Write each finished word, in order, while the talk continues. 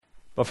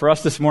But for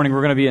us this morning, we're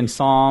going to be in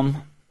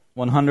Psalm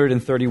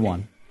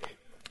 131.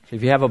 So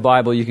if you have a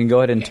Bible, you can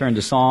go ahead and turn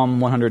to Psalm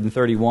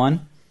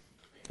 131.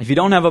 If you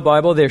don't have a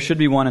Bible, there should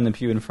be one in the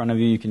pew in front of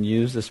you can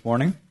use this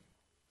morning.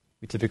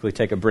 We typically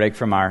take a break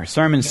from our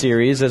sermon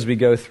series as we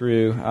go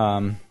through,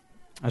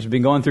 as we've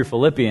been going through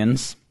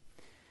Philippians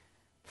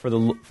for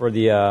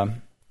the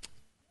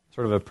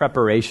sort of a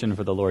preparation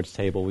for the Lord's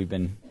table. We've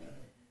been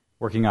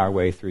working our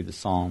way through the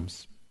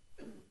Psalms.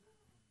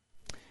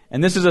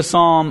 And this is a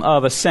psalm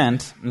of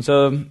ascent. And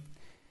so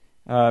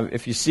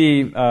if you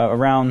see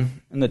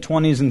around in the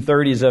 20s and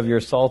 30s of your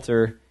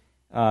Psalter,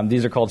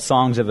 these are called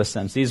songs of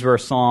ascent. These were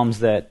psalms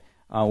that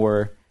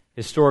were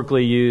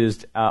historically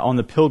used on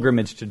the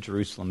pilgrimage to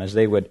Jerusalem as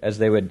they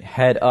would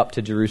head up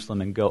to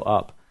Jerusalem and go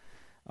up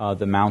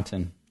the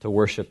mountain to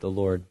worship the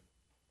Lord.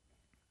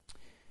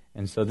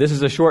 And so this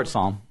is a short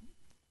psalm,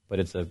 but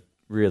it's a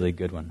really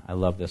good one. I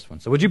love this one.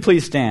 So would you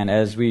please stand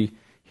as we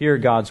hear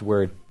God's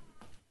word?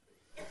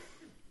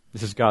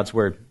 This is God's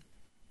word.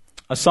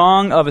 A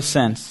song of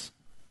ascents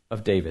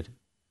of David.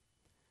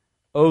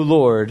 O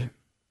Lord,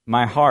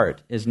 my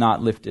heart is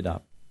not lifted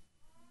up.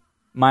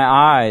 My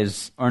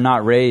eyes are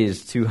not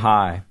raised too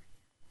high.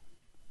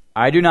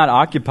 I do not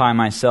occupy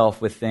myself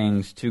with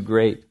things too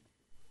great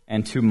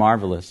and too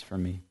marvelous for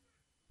me.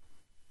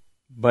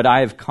 But I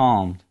have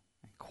calmed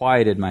and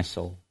quieted my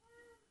soul,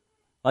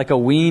 like a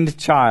weaned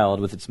child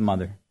with its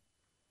mother.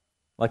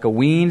 Like a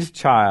weaned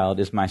child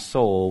is my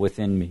soul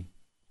within me.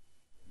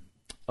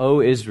 O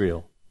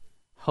Israel,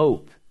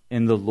 hope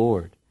in the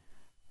Lord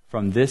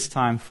from this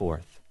time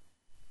forth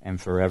and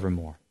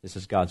forevermore. This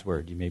is God's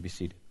word. You may be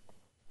seated.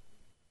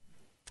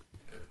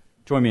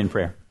 Join me in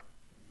prayer.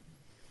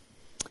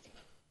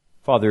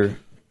 Father,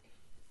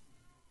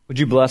 would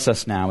you bless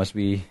us now as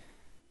we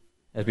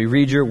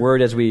read your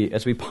word, as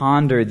we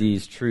ponder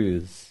these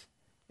truths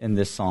in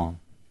this psalm.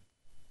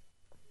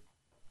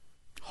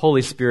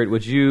 Holy Spirit,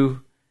 would you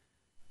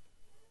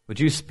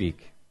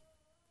speak?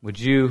 Would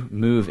you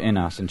move in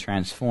us and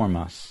transform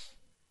us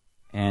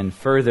and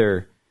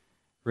further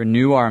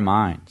renew our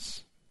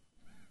minds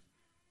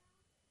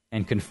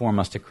and conform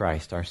us to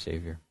Christ, our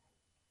Savior?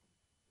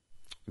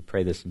 We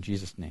pray this in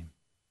Jesus' name.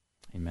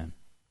 Amen.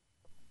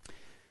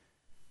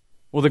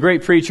 Well, the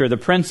great preacher, the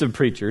Prince of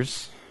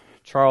Preachers,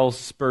 Charles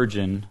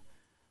Spurgeon,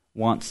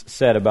 once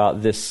said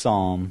about this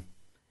psalm,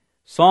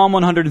 Psalm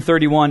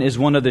 131 is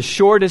one of the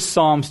shortest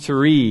psalms to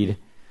read,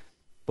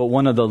 but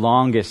one of the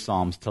longest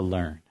psalms to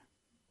learn.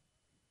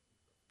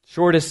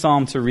 Shortest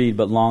psalm to read,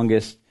 but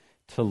longest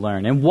to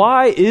learn. And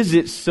why is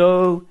it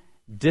so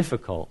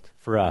difficult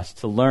for us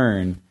to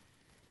learn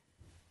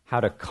how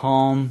to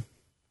calm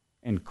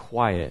and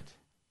quiet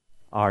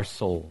our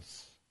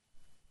souls?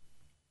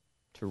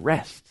 To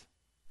rest,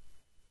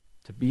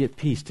 to be at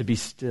peace, to be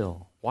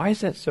still. Why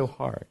is that so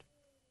hard?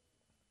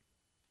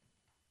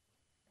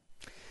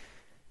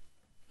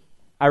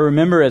 I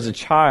remember as a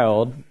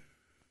child,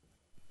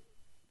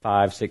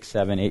 5, 6,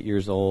 7, 8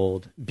 years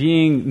old,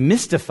 being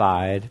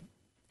mystified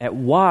at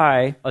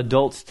why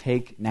adults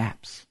take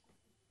naps.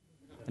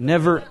 I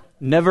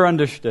never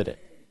understood it.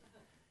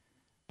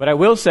 But I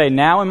will say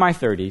now in my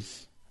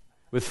 30s,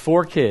 with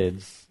 4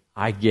 kids,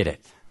 I get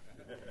it.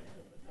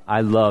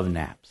 I love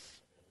naps.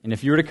 And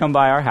if you were to come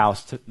by our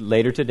house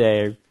later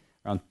today,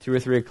 around 2 or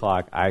 3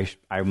 o'clock, I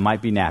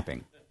might be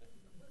napping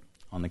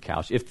on the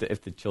couch, if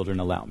the children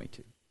allow me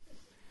to.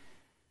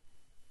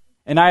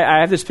 And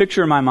I have this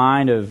picture in my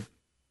mind of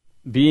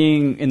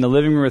being in the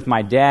living room with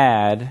my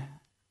dad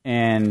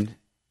and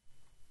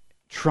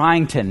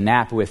trying to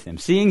nap with him,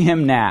 seeing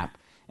him nap,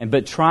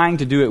 but trying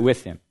to do it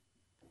with him.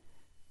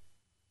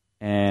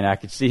 And I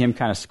could see him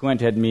kind of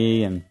squint at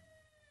me and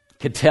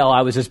could tell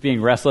I was just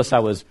being restless. I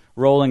was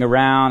rolling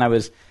around. I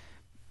was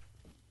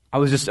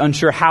just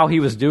unsure how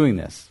he was doing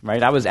this,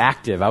 right? I was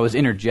active. I was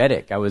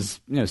energetic. I was,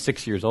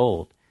 6 years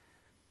old.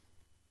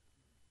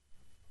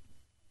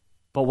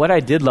 But what I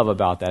did love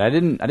about that, I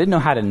didn't know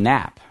how to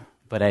nap,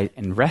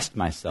 and rest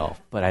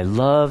myself, but I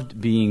loved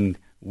being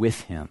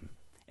with him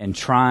and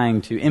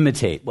trying to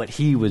imitate what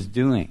he was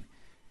doing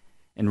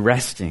and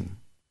resting.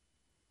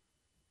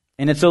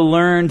 And it's a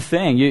learned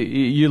thing.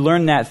 You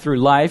learn that through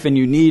life, and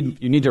you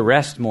need to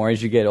rest more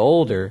as you get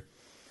older.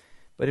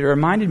 But it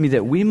reminded me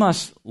that we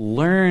must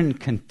learn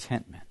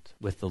contentment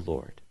with the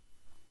Lord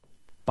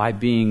by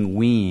being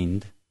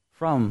weaned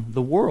from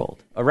the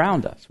world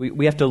around us.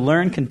 We have to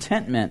learn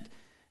contentment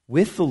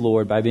with the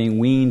Lord by being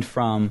weaned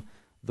from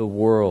the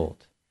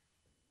world.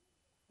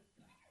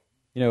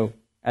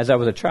 As I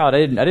was a child,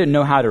 I didn't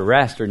know how to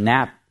rest or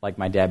nap like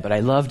my dad, but I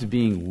loved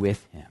being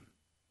with him.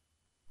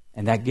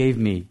 And that gave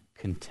me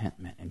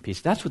contentment and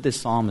peace. That's what this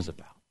psalm is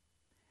about.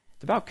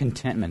 It's about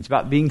contentment. It's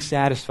about being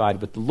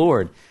satisfied with the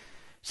Lord.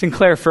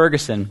 Sinclair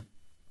Ferguson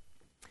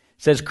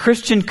says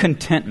Christian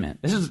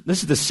contentment, this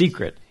is the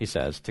secret, he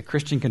says, to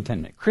Christian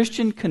contentment.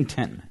 Christian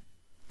contentment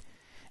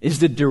is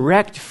the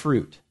direct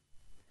fruit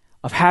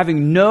of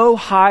having no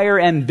higher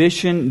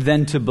ambition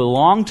than to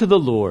belong to the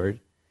Lord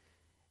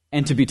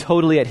and to be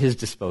totally at his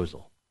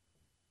disposal.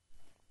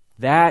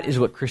 That's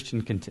where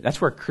Christian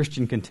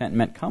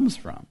contentment comes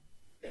from.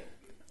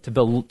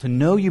 to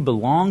know you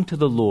belong to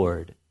the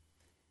Lord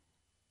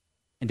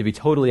and to be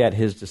totally at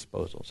His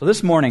disposal. So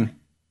this morning,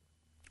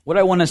 what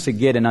I want us to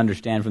get and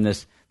understand from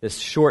this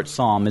short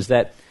psalm is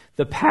that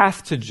the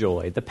path to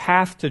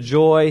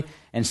joy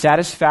and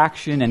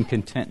satisfaction and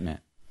contentment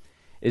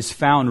is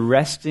found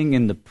resting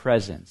in the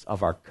presence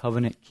of our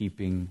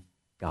covenant-keeping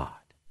God.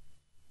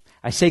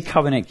 I say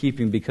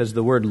covenant-keeping because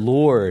the word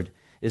Lord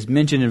is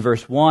mentioned in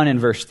verse 1 and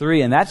verse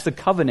 3, and that's the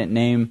covenant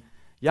name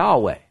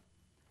Yahweh.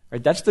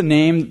 Right? That's the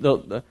name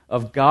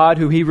of God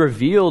who He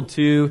revealed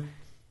to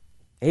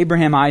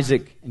Abraham,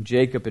 Isaac, and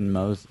Jacob and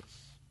Moses.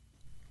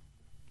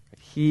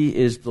 He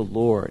is the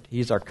Lord. He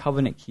is our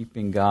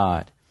covenant-keeping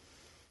God.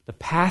 The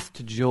path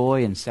to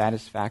joy and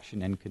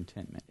satisfaction and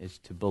contentment is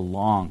to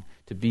belong,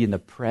 to be in the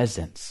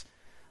presence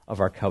of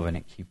our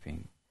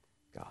covenant-keeping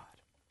God.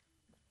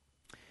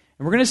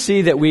 And we're going to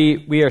see that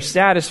we are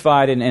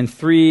satisfied in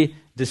three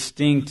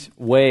distinct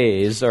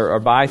ways, or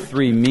by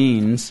three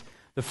means.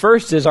 The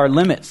first is our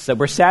limits, that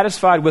we're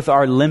satisfied with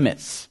our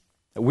limits,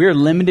 that we're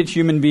limited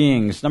human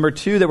beings. Number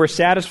two, that we're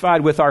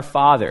satisfied with our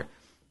Father,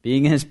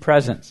 being in His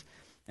presence.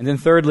 And then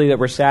thirdly, that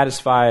we're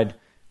satisfied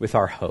with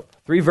our hope.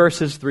 3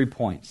 verses, 3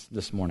 points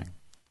this morning.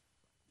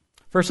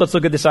 First, let's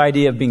look at this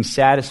idea of being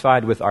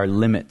satisfied with our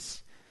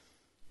limits.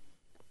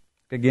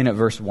 Again at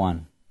verse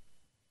 1.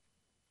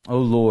 O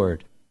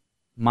Lord,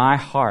 my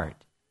heart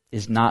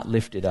is not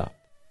lifted up.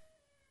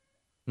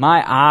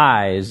 My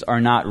eyes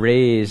are not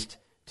raised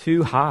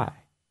too high.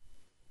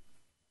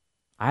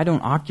 I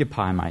don't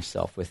occupy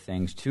myself with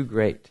things too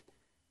great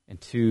and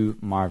too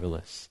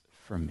marvelous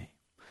for me.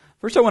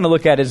 First I want to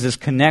look at is this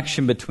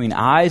connection between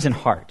eyes and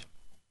heart.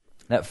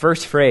 That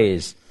first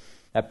phrase,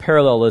 that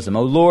parallelism.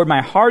 O Lord,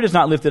 my heart is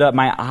not lifted up,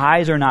 my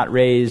eyes are not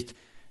raised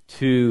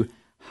too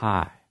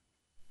high.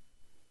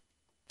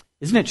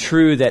 Isn't it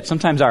true that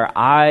sometimes our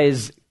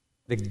eyes,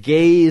 the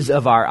gaze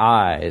of our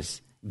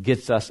eyes,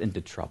 gets us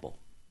into trouble?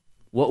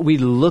 What we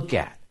look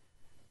at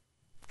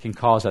can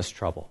cause us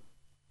trouble.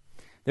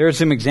 There are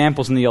some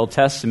examples in the Old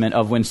Testament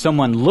of when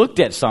someone looked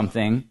at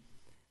something,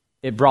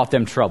 it brought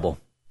them trouble.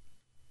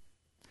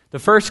 The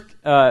first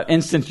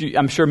instance,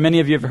 I'm sure many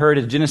of you have heard,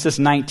 is Genesis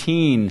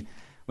 19,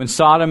 when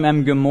Sodom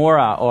and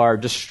Gomorrah are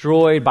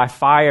destroyed by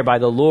fire by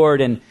the Lord,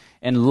 and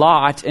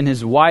Lot and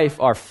his wife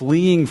are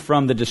fleeing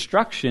from the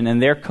destruction,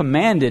 and they're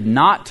commanded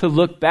not to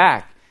look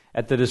back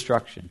at the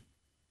destruction,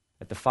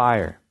 at the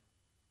fire,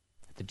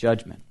 at the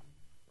judgment.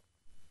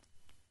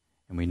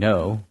 And we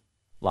know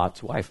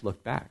Lot's wife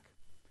looked back,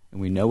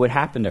 and we know what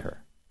happened to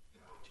her.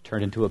 She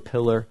turned into a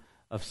pillar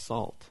of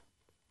salt.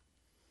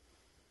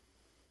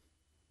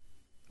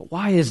 But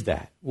why is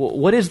that? Well,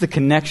 what is the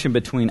connection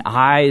between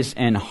eyes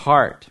and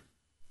heart?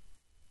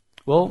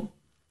 Well,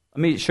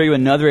 let me show you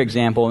another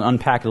example and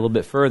unpack it a little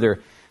bit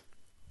further.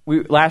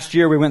 Last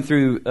year we went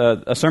through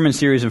a sermon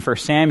series in 1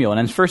 Samuel, and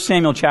in 1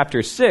 Samuel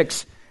chapter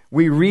 6,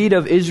 we read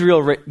of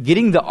Israel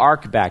getting the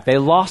ark back. They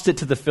lost it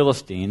to the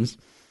Philistines,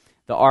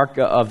 the ark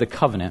of the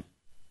covenant.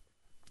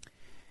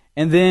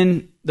 And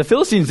then the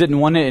Philistines didn't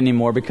want it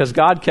anymore because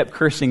God kept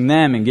cursing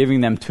them and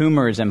giving them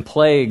tumors and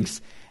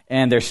plagues,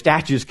 and their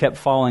statues kept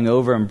falling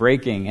over and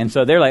breaking. And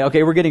so they're like,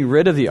 okay, we're getting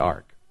rid of the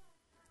ark.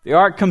 The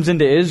ark comes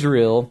into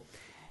Israel,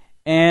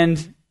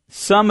 and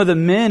some of the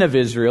men of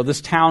Israel,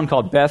 this town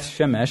called Beth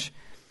Shemesh,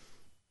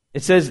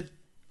 it says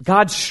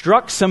God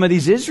struck some of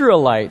these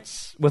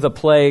Israelites with a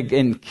plague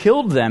and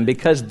killed them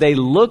because they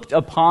looked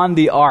upon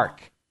the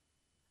ark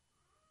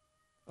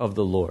of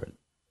the Lord.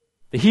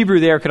 The Hebrew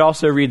there could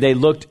also read, they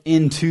looked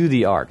into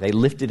the ark. They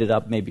lifted it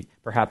up maybe,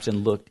 perhaps,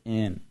 and looked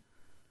in.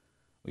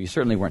 Well, you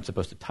certainly weren't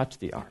supposed to touch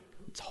the ark.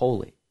 It's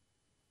holy.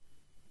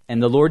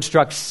 And the Lord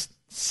struck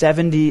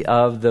 70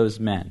 of those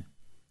men.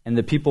 And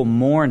the people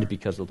mourned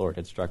because the Lord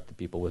had struck the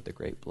people with a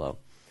great blow.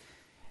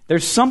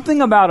 There's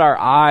something about our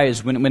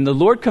eyes when the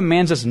Lord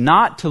commands us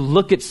not to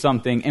look at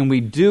something and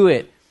we do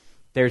it,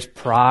 there's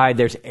pride,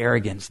 there's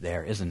arrogance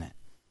there, isn't it?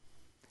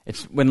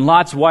 It's when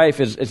Lot's wife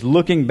is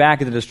looking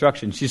back at the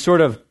destruction, she's sort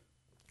of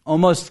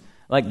almost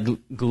like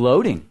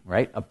gloating,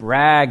 right? A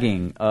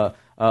bragging of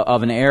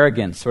an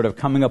arrogance sort of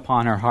coming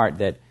upon her heart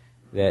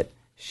that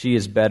she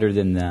is better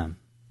than them.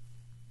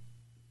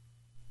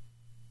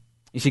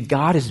 You see,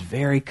 God is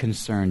very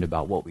concerned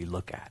about what we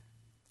look at.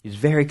 He's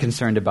very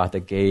concerned about the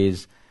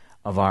gaze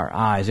of our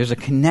eyes. There's a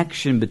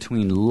connection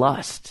between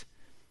lust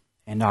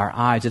and our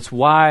eyes. It's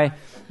why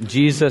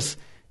Jesus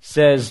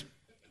says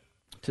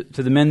to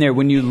the men there,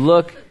 when you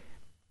look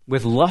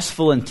with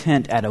lustful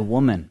intent at a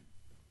woman,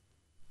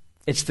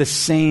 it's the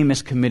same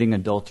as committing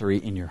adultery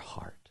in your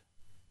heart,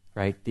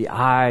 right? The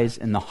eyes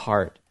and the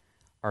heart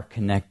are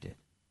connected.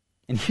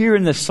 And here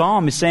in the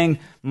psalm is saying,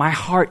 my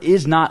heart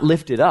is not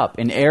lifted up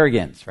in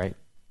arrogance, right?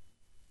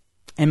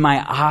 And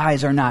my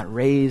eyes are not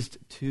raised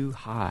too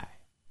high.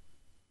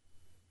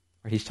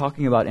 He's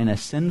talking about in a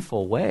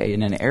sinful way,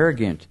 in an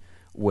arrogant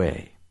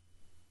way.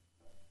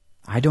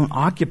 I don't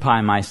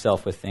occupy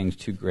myself with things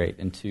too great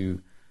and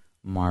too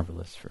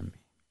marvelous for me.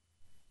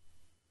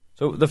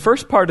 So the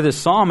first part of this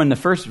psalm, in the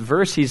first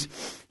verse, he's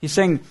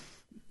saying,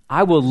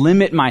 I will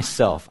limit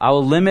myself. I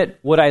will limit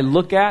what I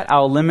look at. I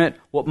will limit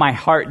what my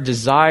heart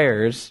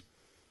desires.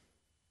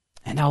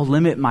 And I'll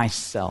limit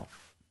myself.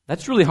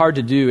 That's really hard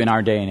to do in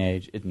our day and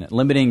age, isn't it?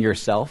 Limiting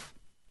yourself.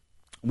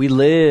 We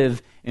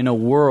live in a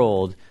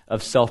world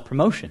of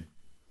self-promotion.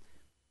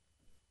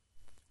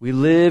 We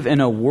live in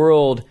a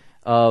world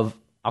of,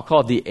 I'll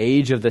call it the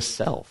age of the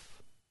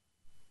self.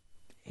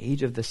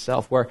 Age of the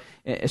self, where,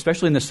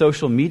 especially in the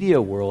social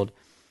media world,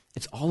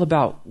 it's all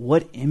about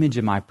what image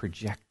am I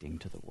projecting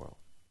to the world?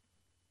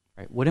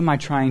 Right?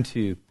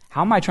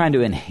 How am I trying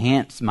to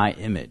enhance my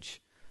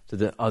image so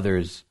that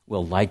others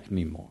will like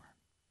me more?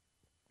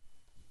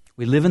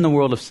 We live in the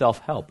world of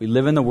self-help. We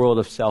live in the world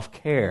of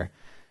self-care.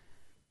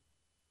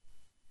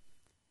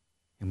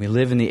 And we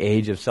live in the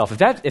age of self.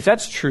 If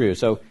that's true,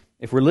 so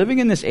if we're living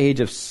in this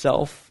age of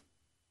self,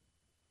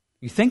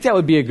 you think that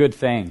would be a good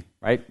thing,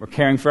 right? We're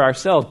caring for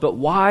ourselves. But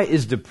why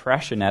is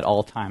depression at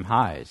all-time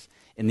highs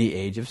in the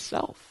age of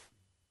self?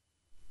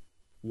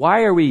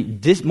 Why are we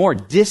more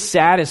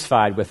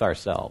dissatisfied with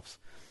ourselves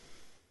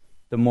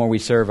the more we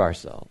serve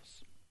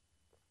ourselves?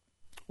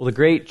 Well, the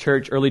great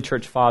early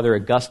church father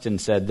Augustine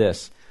said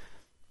this: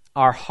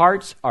 our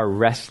hearts are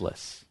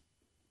restless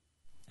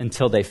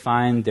until they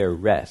find their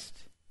rest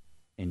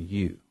in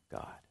you,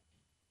 God.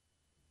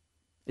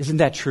 Isn't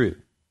that true?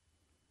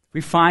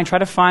 We try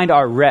to find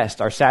our rest,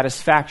 our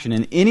satisfaction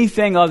in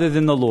anything other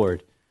than the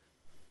Lord,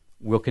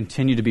 we'll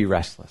continue to be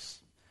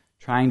restless,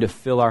 trying to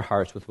fill our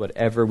hearts with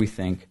whatever we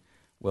think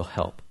will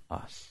help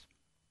us.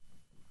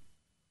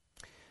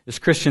 This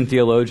Christian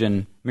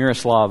theologian,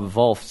 Miroslav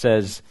Volf,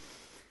 says,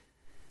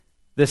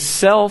 the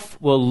self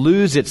will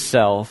lose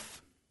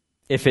itself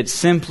if it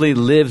simply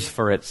lives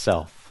for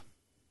itself.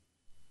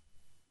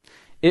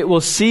 It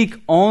will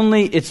seek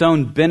only its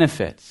own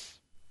benefits.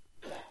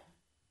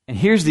 And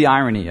here's the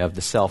irony of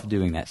the self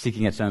doing that,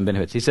 seeking its own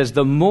benefits. He says,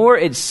 the more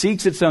it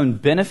seeks its own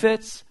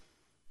benefits,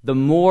 the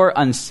more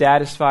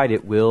unsatisfied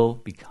it will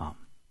become.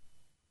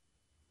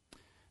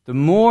 The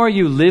more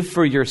you live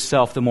for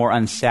yourself, the more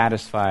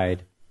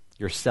unsatisfied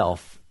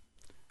yourself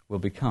will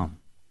become.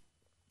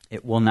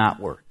 It will not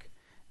work.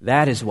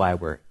 That is why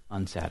we're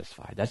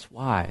unsatisfied. That's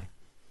why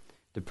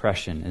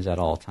depression is at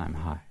all-time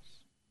highs.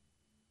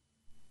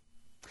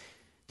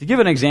 To give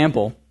an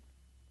example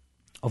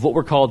of what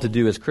we're called to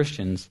do as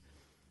Christians,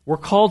 we're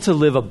called to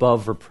live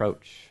above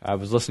reproach. I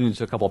was listening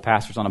to a couple of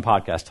pastors on a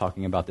podcast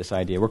talking about this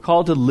idea.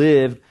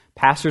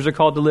 Pastors are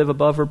called to live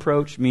above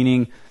reproach,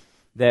 meaning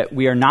that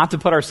we are not to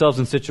put ourselves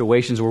in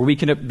situations where we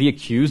can be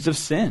accused of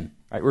sin.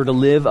 Right? We're to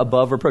live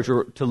above reproach.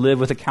 We're to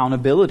live with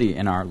accountability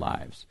in our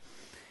lives.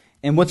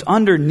 And what's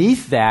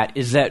underneath that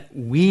is that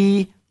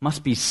we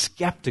must be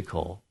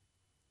skeptical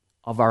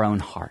of our own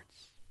hearts.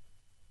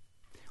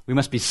 We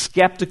must be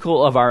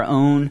skeptical of our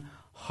own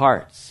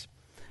hearts.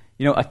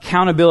 You know,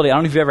 accountability. I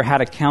don't know if you've ever had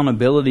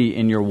accountability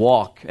in your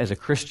walk as a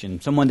Christian.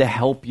 Someone to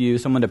help you,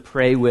 someone to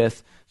pray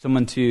with,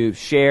 someone to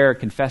share,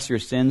 confess your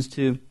sins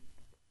to.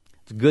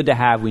 It's good to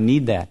have. We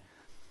need that.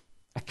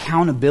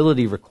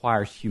 Accountability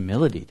requires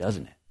humility,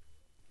 doesn't it?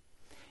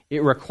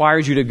 It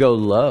requires you to go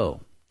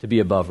low to be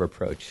above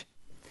reproach.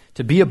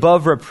 To be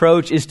above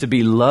reproach is to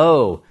be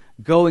low,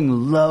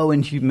 going low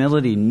in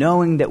humility,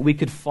 knowing that we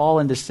could fall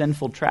into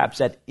sinful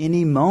traps at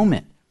any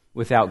moment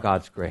without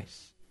God's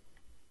grace.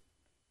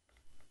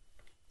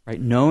 Right?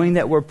 Knowing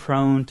that we're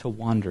prone to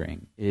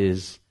wandering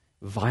is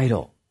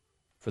vital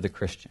for the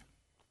Christian.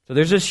 So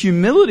there's this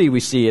humility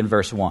we see in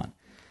verse 1.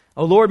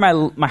 Oh Lord,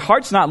 my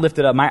heart's not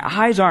lifted up. My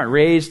eyes aren't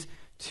raised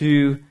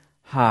too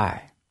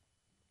high.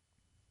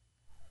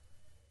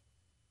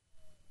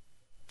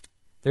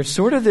 There's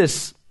sort of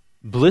this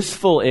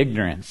blissful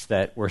ignorance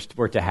that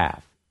we're to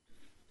have.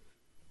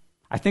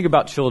 I think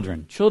about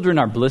children. Children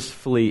are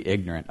blissfully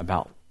ignorant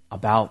about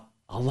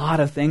a lot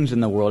of things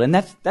in the world. And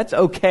that's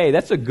okay.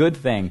 That's a good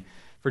thing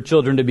for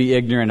children to be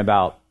ignorant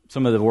about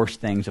some of the worst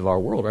things of our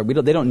world.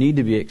 Right? They don't need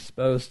to be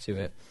exposed to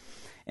it.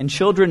 And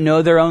children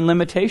know their own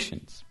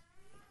limitations.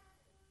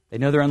 They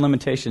know their own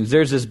limitations.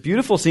 There's this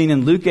beautiful scene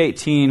in Luke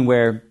 18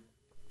 where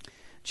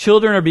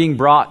children are being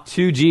brought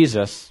to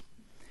Jesus,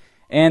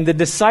 and the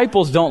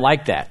disciples don't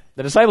like that.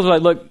 The disciples are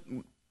like, look,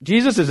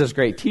 Jesus is this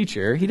great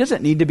teacher. He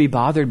doesn't need to be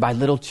bothered by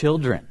little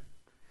children.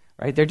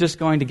 Right? They're just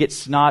going to get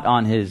snot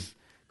on his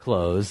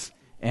clothes,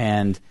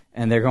 and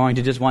they're going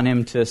to just want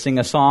him to sing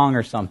a song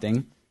or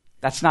something.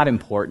 That's not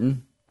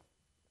important.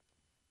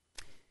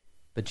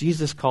 But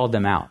Jesus called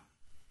them out.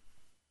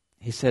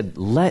 He said,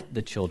 let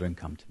the children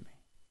come to me.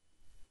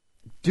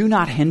 Do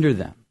not hinder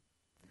them,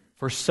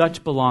 for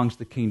such belongs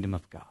the kingdom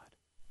of God.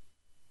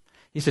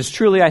 He says,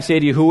 truly I say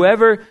to you,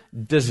 whoever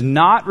does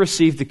not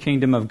receive the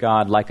kingdom of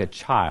God like a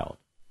child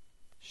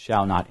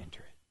shall not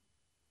enter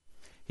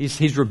it.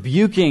 He's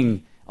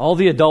rebuking all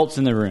the adults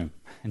in the room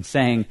and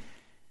saying,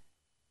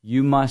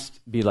 you must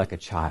be like a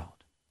child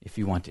if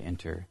you want to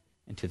enter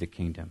into the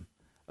kingdom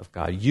of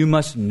God. You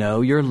must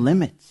know your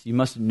limits. You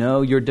must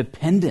know your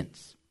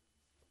dependence.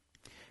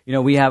 You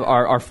know, we have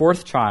our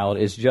fourth child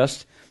is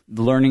just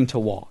learning to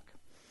walk.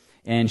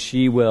 And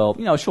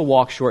she'll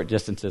walk short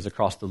distances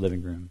across the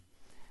living room.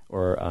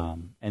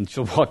 and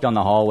she'll walk down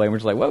the hallway, and we're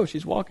just like, whoa,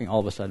 she's walking all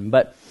of a sudden.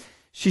 But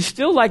she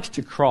still likes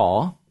to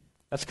crawl.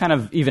 That's kind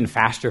of even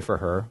faster for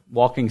her.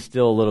 Walking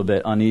still a little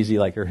bit uneasy,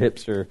 like her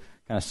hips are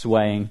kind of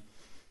swaying.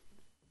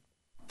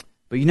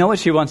 But you know what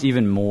she wants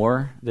even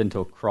more than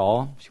to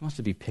crawl? She wants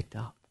to be picked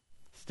up.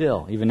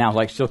 Still, even now,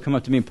 like she'll come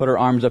up to me and put her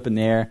arms up in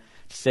the air,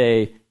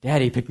 say,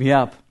 Daddy, pick me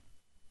up.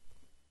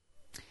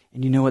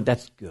 And you know what?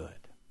 That's good.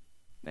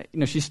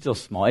 She's still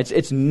small.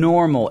 It's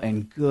normal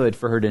and good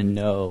for her to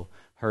know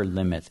her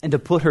limits and to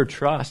put her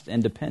trust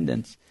and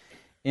dependence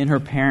in her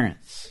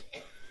parents.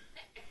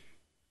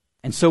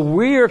 And so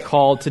we're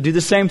called to do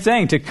the same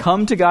thing, to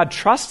come to God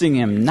trusting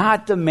Him,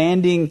 not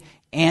demanding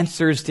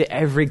answers to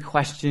every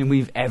question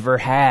we've ever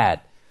had.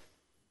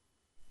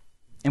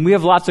 And we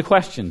have lots of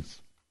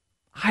questions.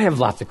 I have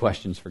lots of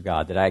questions for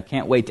God that I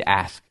can't wait to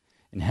ask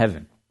in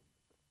heaven.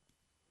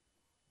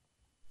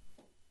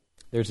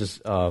 There's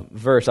this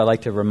verse I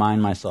like to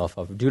remind myself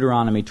of,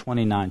 Deuteronomy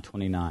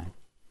 29:29.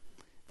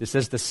 This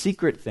says, the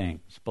secret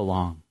things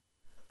belong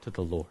to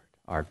the Lord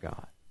our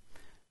God.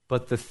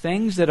 But the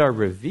things that are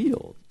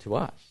revealed to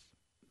us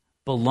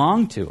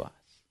belong to us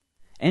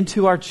and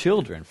to our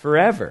children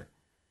forever,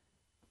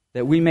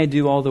 that we may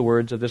do all the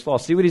words of this law.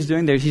 See what he's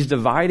doing there? He's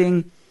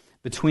dividing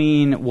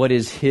between what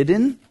is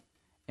hidden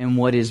and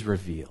what is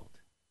revealed.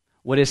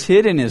 What is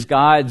hidden is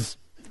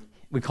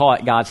we call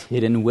it God's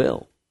hidden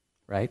will,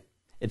 right?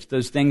 It's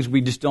those things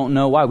we just don't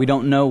know why. We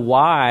don't know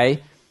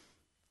why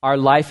our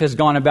life has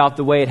gone about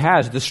the way it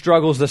has, the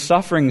struggles, the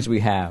sufferings we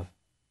have.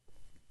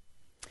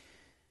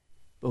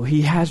 But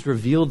He has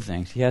revealed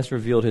things. He has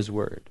revealed His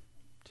word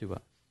to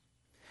us.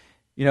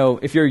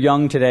 If you're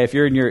young today, if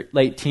you're in your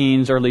late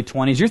teens, early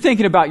 20s, you're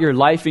thinking about your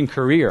life and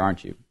career,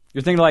 aren't you?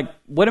 You're thinking like,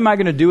 what am I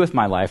going to do with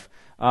my life?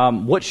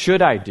 What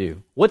should I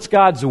do? What's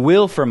God's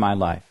will for my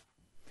life?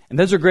 And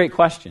those are great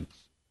questions.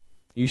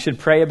 You should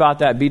pray about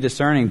that, be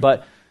discerning.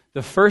 But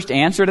the first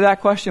answer to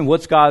that question,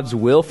 what's God's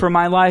will for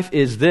my life,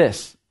 is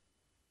this: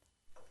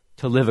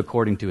 to live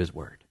according to His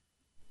word,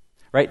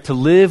 right? To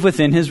live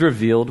within His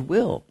revealed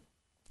will,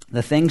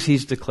 the things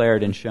He's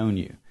declared and shown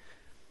you.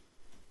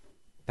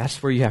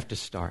 That's where you have to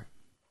start.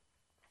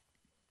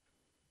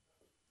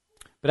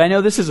 But I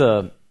know this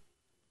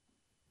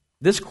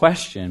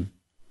question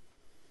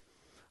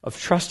of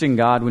trusting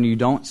God when you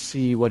don't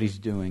see what He's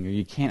doing or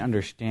you can't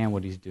understand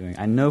what He's doing.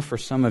 I know for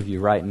some of you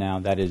right now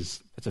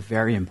that's a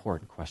very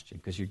important question,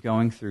 because you're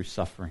going through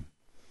suffering.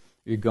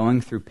 You're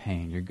going through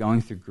pain. You're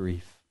going through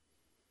grief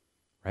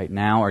right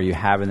now, or you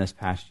have in this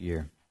past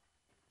year.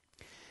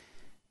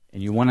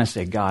 And you want to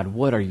say, God,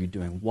 what are you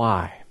doing?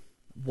 Why?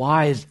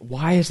 Why is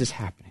this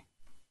happening?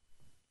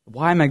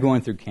 Why am I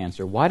going through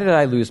cancer? Why did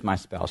I lose my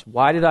spouse?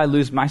 Why did I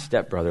lose my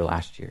stepbrother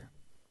last year?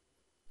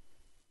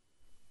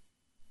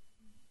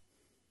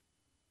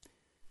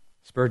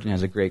 Spurgeon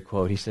has a great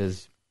quote. He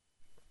says,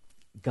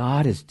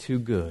 God is too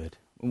good.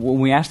 When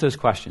we ask those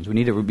questions, we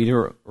need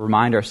to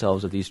remind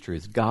ourselves of these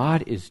truths.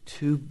 God is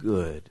too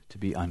good to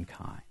be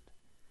unkind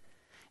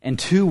and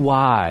too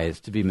wise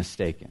to be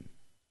mistaken.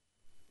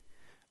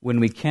 When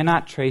we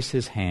cannot trace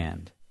His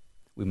hand,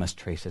 we must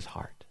trace His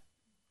heart.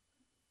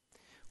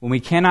 When we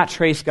cannot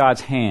trace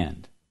God's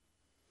hand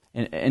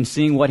and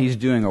seeing what He's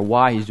doing or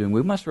why He's doing,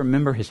 we must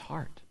remember His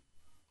heart,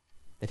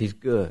 that He's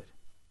good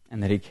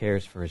and that He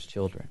cares for His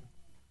children.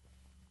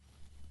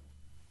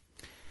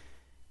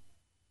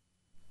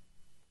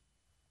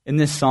 In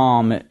this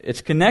psalm,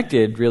 it's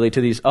connected really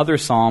to these other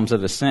psalms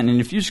of ascent. And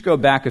if you just go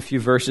back a few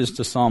verses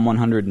to Psalm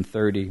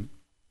 130,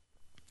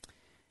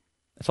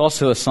 it's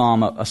also a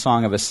song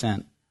of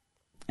ascent.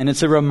 And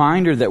it's a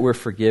reminder that we're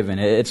forgiven.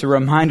 It's a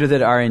reminder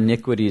that our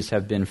iniquities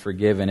have been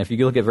forgiven. If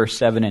you look at verse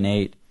 7 and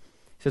 8, it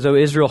says, O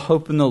Israel,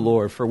 hope in the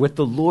Lord, for with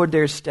the Lord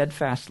there is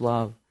steadfast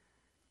love.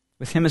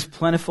 With Him is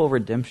plentiful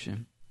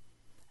redemption,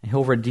 and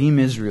He'll redeem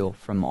Israel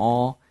from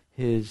all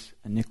his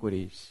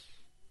iniquities.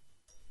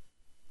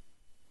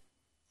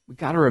 We've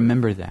got to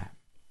remember that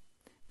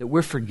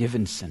we're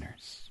forgiven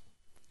sinners.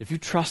 If you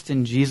trust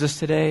in Jesus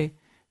today,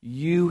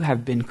 you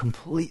have been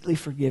completely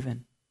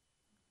forgiven.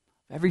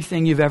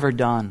 Everything you've ever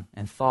done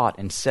and thought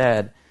and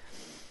said.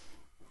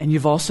 And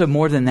you've also,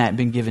 more than that,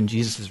 been given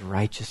Jesus'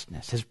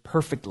 righteousness. His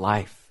perfect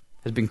life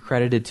has been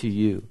credited to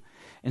you.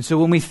 And so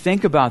when we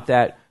think about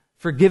that,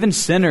 forgiven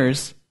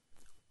sinners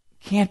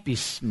can't be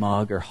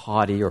smug or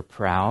haughty or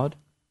proud.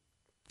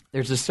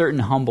 There's a certain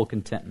humble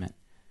contentment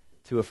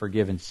to a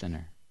forgiven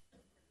sinner.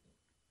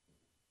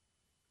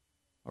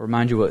 I'll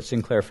remind you what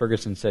Sinclair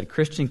Ferguson said.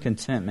 Christian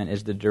contentment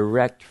is the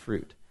direct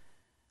fruit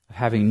of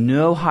having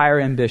no higher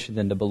ambition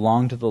than to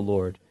belong to the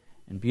Lord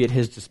and be at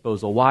His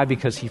disposal. Why?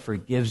 Because He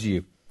forgives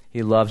you.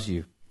 He loves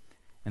you.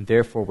 And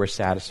therefore we're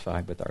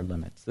satisfied with our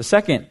limits. The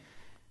second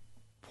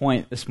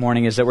point this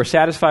morning is that we're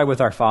satisfied with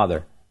our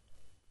Father.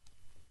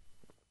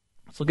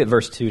 Let's look at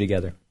verse 2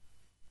 together.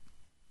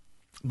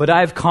 But I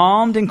have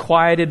calmed and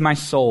quieted my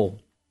soul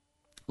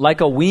like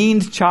a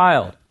weaned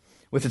child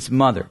with its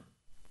mother.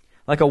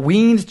 Like a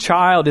weaned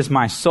child is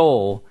my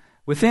soul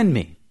within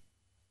me.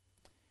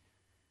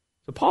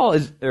 So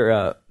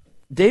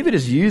David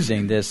is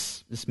using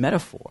this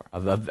metaphor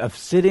of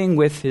sitting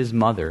with his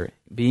mother,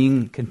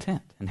 being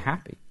content and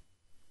happy.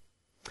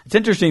 It's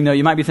interesting, though,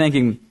 you might be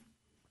thinking,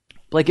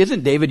 Blake,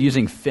 isn't David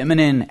using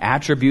feminine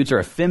attributes or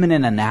a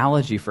feminine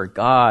analogy for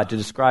God to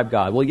describe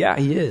God? Well, yeah,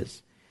 he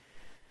is.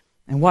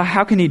 And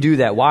how can he do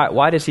that?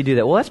 Why does he do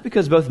that? Well, that's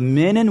because both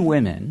men and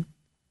women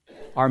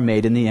are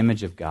made in the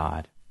image of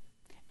God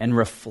and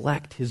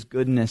reflect his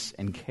goodness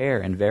and care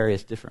in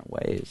various different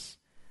ways.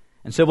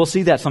 And so we'll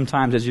see that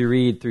sometimes as you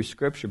read through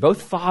Scripture.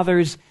 Both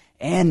fathers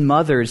and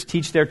mothers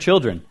teach their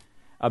children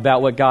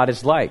about what God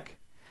is like.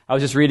 I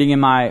was just reading in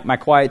my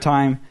quiet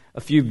time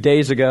a few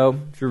days ago,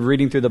 if you're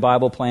reading through the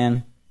Bible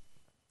plan,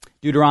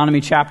 Deuteronomy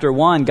chapter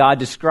 1, God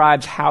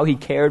describes how he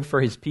cared for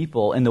his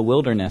people in the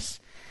wilderness.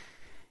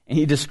 And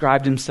he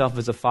described himself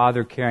as a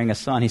father carrying a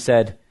son. He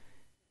said,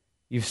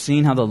 "You've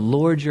seen how the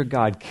Lord your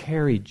God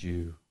carried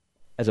you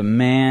as a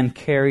man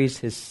carries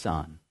his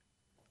son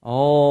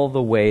all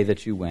the way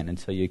that you went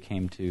until you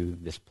came to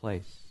this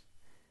place."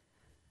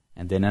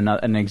 And then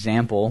an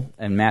example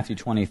in Matthew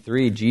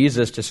 23,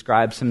 Jesus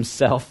describes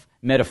himself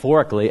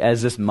metaphorically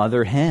as this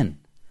mother hen.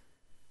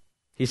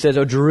 He says,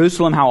 "O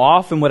Jerusalem, how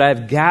often would I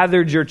have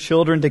gathered your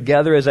children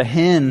together as a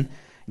hen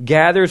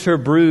gathers her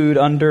brood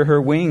under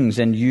her wings,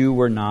 and you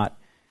were not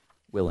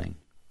willing."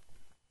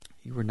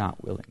 You were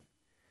not willing.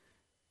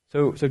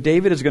 So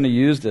David is going to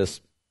use this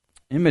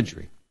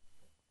imagery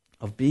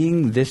of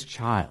being this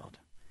child,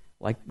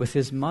 like with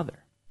his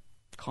mother,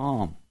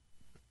 calm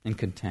and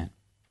content,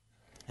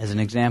 as an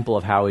example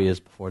of how he is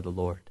before the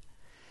Lord.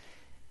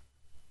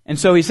 And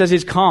so he says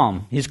he's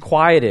calm, he's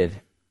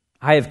quieted.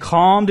 "I have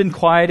calmed and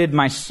quieted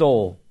my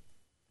soul."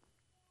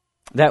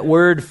 That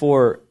word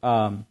for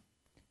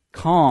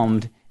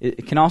calmed,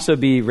 it can also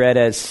be read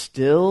as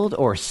stilled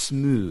or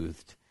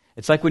smoothed.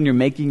 It's like when you're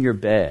making your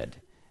bed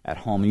at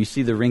home and you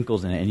see the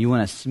wrinkles in it and you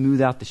want to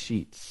smooth out the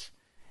sheets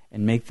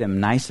and make them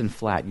nice and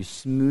flat. You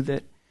smooth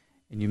it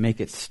and you make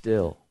it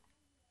still.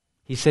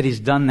 He said he's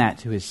done that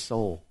to his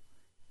soul.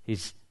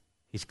 He's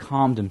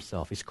calmed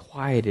himself. He's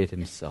quieted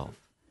himself.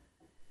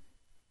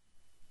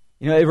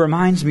 You know, it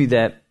reminds me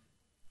that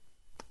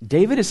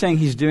David is saying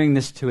he's doing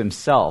this to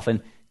himself.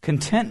 And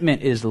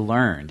contentment is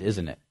learned,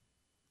 isn't it?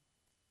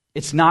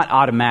 It's not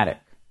automatic.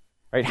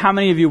 Right? How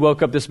many of you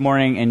woke up this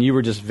morning and you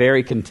were just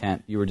very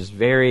content? You were just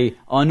very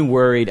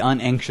unworried,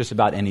 unanxious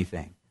about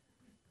anything.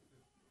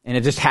 And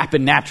it just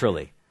happened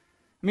naturally.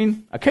 I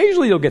mean,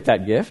 occasionally you'll get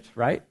that gift,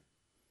 right?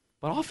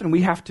 But often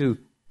we have to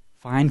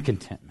find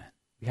contentment.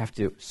 We have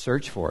to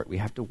search for it. We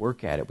have to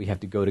work at it. We have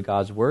to go to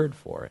God's Word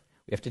for it.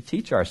 We have to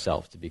teach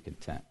ourselves to be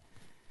content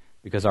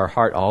because our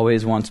heart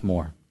always wants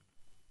more.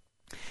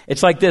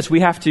 It's like this. We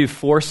have to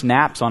force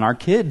naps on our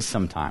kids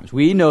sometimes.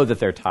 We know that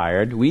they're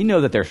tired. We know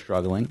that they're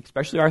struggling,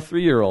 especially our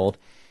 3-year-old.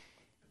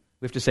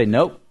 We have to say,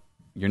 "Nope,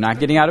 you're not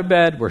getting out of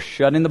bed. We're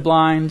shutting the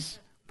blinds,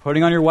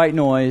 putting on your white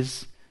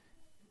noise.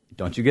 I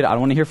don't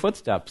want to hear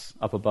footsteps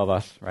up above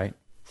us, right?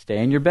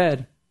 Stay in your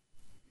bed."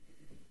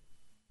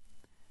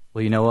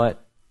 Well, you know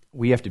what?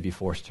 We have to be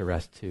forced to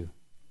rest too.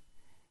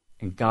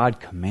 And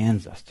God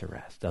commands us to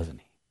rest, doesn't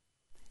he?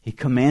 He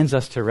commands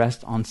us to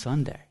rest on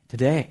Sunday,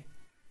 today.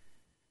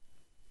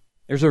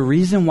 There's a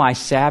reason why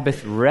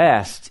Sabbath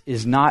rest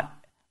is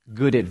not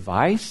good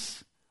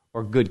advice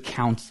or good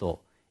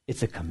counsel.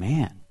 It's a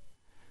command.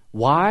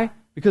 Why?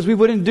 Because we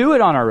wouldn't do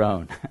it on our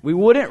own. We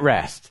wouldn't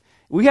rest.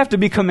 We have to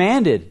be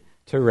commanded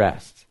to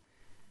rest.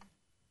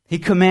 He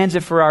commands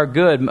it for our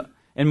good.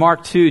 In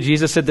Mark 2,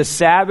 Jesus said the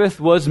Sabbath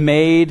was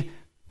made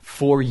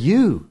for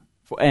you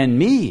and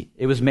me.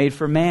 It was made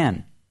for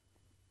man.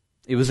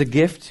 It was a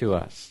gift to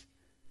us.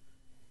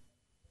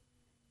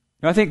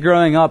 You know, I think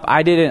growing up,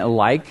 I didn't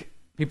like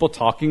people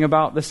talking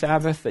about the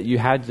Sabbath,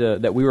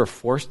 that we were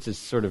forced to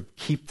sort of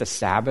keep the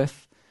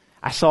Sabbath.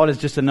 I saw it as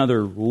just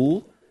another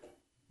rule,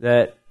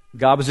 that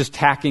God was just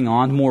tacking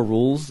on more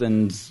rules,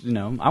 and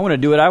I want to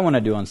do what I want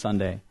to do on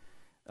Sunday.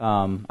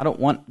 I don't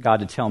want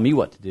God to tell me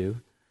what to do.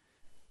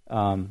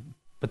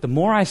 But the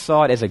more I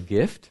saw it as a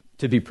gift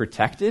to be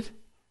protected,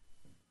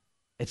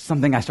 it's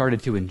something I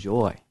started to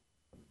enjoy.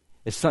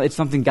 It's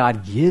something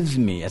God gives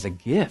me as a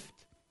gift.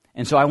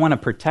 And so I want to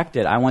protect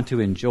it. I want to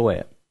enjoy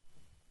it.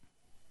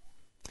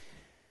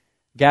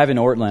 Gavin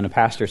Ortlund, a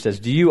pastor, says,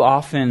 do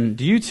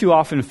you too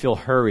often feel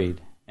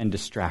hurried and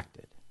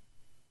distracted?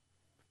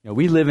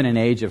 We live in an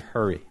age of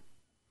hurry.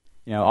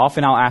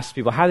 Often I'll ask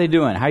people, how are they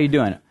doing? How are you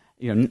doing?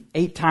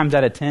 8 times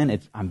out of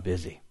 10, I'm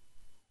busy.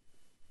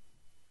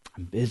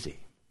 I'm busy.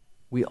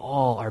 We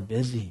all are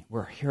busy.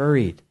 We're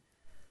hurried.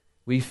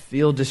 We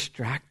feel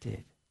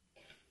distracted.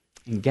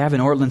 And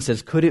Gavin Ortlund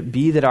says, could it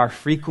be that our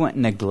frequent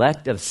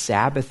neglect of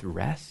Sabbath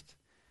rest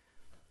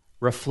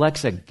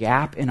reflects a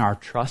gap in our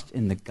trust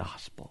in the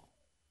gospel?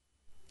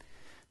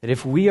 That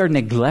if we are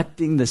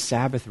neglecting the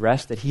Sabbath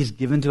rest that he's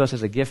given to us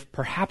as a gift,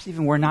 perhaps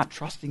even we're not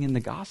trusting in the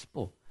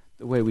gospel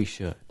the way we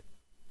should.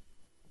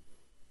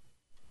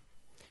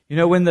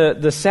 When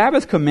the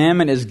Sabbath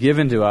commandment is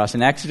given to us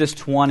in Exodus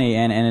 20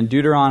 and in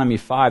Deuteronomy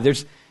 5,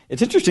 it's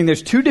interesting,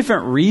 there's 2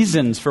 different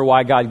reasons for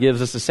why God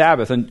gives us the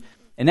Sabbath. And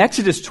in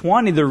Exodus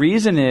 20, the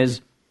reason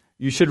is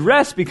You should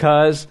rest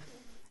because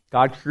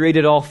God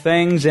created all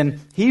things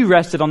and He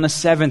rested on the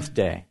seventh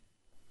day.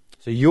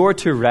 So you're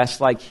to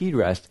rest like He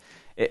rests.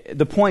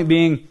 The point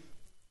being,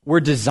 we're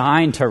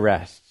designed to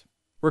rest.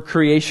 We're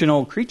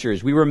creational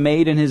creatures. We were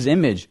made in His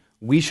image.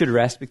 We should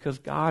rest because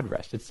God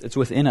rests. It's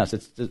within us.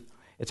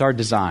 It's our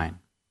design.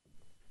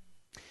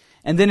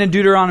 And then in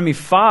Deuteronomy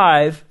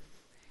 5,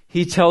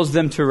 He tells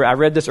them to, I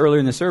read this earlier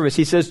in the service,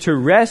 He says to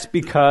rest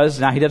because,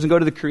 now He doesn't go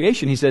to the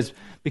creation, He says,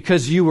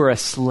 because you were a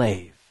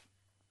slave.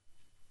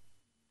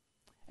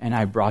 And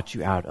I brought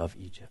you out of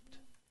Egypt.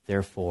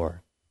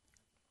 Therefore,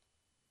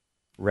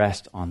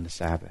 rest on the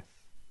Sabbath.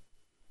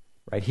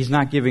 Right? He's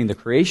not giving the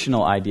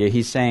creational idea.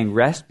 He's saying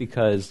rest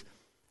because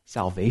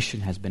salvation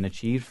has been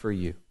achieved for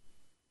you.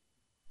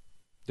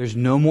 There's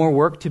no more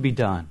work to be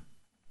done.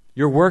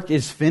 Your work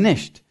is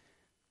finished.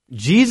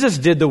 Jesus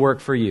did the work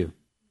for you.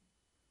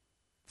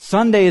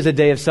 Sunday is a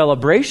day of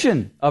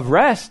celebration, of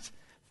rest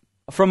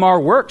from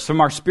our works,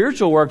 from our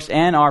spiritual works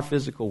and our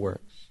physical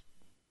works.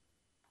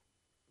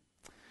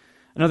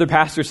 Another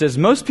pastor says,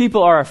 most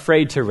people are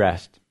afraid to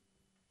rest.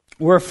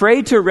 We're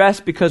afraid to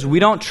rest because we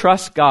don't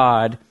trust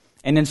God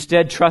and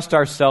instead trust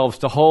ourselves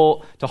to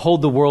hold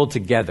the world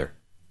together.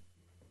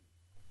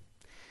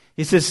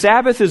 He says,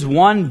 Sabbath is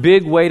one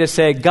big way to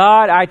say,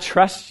 God, I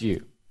trust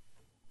you.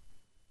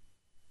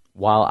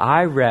 While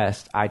I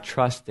rest, I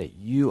trust that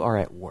you are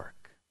at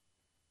work.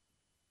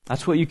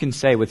 That's what you can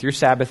say with your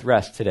Sabbath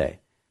rest today.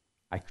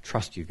 I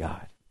trust you,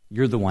 God.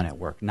 You're the one at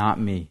work, not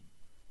me.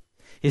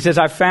 He says,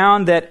 I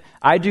found that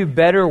I do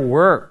better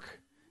work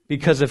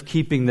because of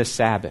keeping the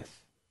Sabbath.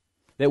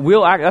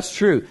 That's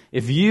true.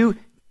 If you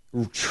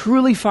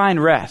truly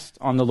find rest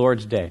on the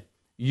Lord's day,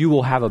 you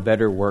will have a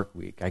better work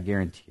week. I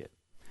guarantee it.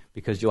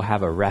 Because you'll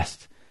have a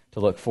rest to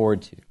look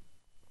forward to.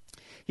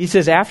 He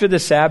says, after the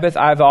Sabbath,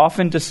 I've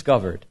often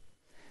discovered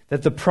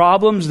that the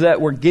problems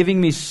that were giving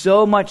me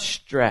so much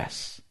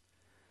stress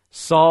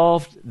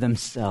solved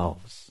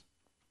themselves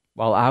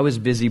while I was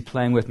busy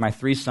playing with my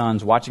 3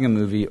 sons, watching a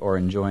movie, or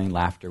enjoying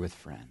laughter with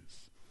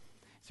friends.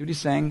 See what he's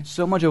saying?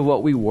 So much of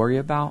what we worry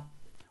about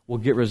will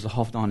get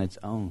resolved on its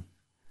own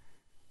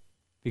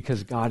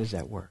because God is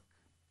at work,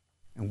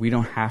 and we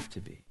don't have to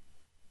be.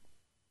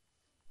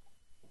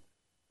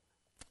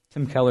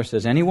 Tim Keller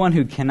says, anyone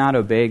who cannot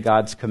obey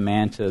God's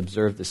command to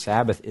observe the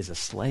Sabbath is a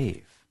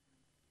slave,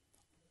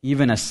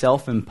 even a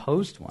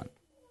self-imposed one.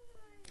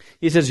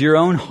 He says, your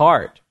own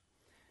heart,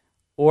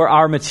 or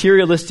our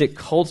materialistic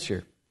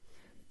culture,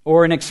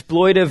 or an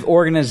exploitive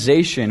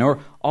organization, or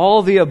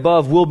all the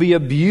above will be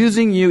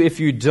abusing you if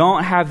you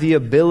don't have the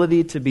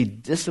ability to be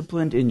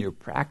disciplined in your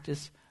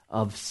practice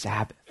of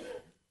Sabbath.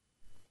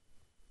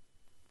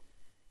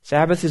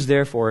 Sabbath is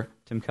therefore,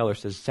 Tim Keller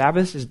says,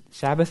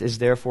 Sabbath is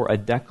therefore a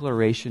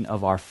declaration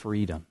of our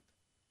freedom.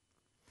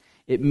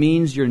 It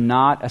means you're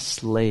not a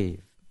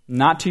slave,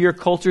 not to your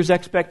culture's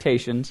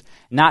expectations,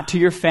 not to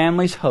your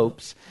family's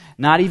hopes,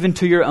 not even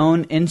to your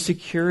own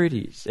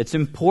insecurities. It's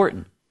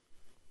important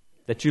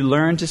that you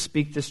learn to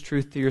speak this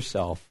truth to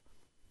yourself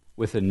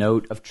with a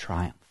note of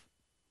triumph.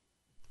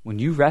 When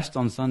you rest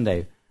on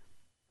Sunday,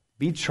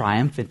 be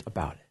triumphant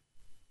about it.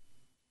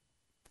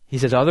 He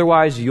says,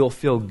 otherwise you'll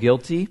feel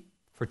guilty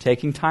for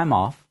taking time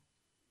off,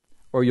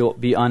 or you'll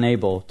be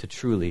unable to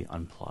truly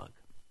unplug.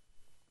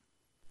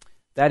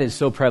 That is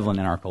so prevalent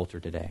in our culture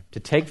today. To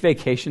take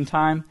vacation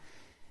time,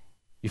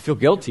 you feel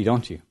guilty,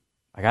 don't you?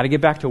 I got to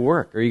get back to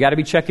work, or you got to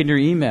be checking your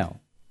email.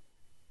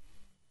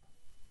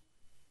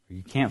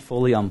 You can't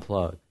fully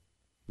unplug.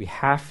 We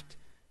have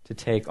to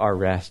take our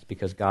rest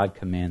because God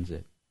commands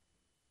it.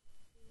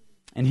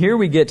 And here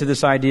we get to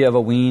this idea of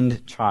a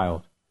weaned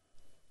child.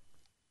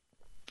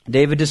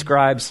 David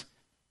describes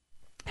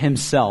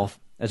himself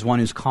as one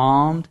who's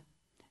calmed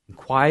and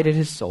quieted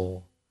his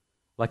soul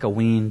like a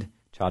weaned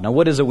child. Now,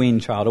 what is a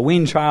weaned child? A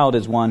weaned child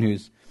is one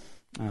who's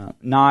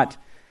not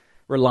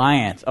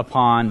reliant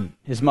upon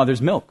his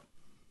mother's milk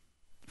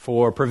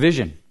for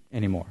provision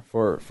anymore,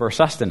 for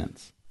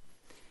sustenance.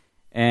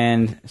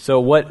 And so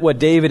what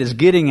David is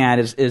getting at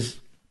is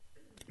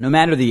no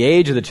matter the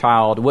age of the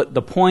child, what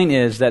the point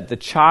is that the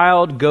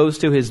child goes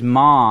to his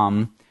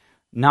mom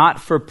not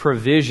for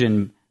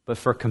provision, but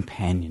for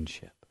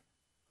companionship.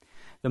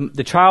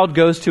 The child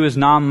goes to his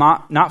mom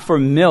not for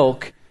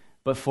milk,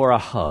 but for a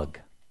hug.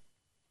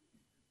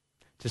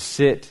 To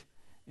sit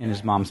in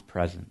his mom's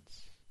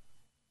presence.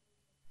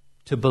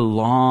 To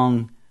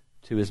belong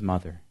to his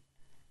mother.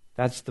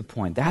 That's the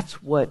point. That's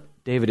what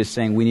David is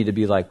saying we need to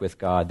be like with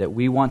God, that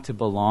we want to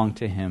belong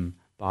to Him,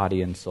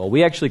 body and soul.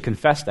 We actually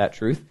confess that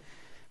truth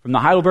from the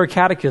Heidelberg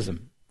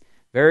Catechism.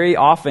 Very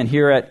often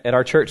here at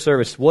our church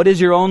service, what is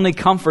your only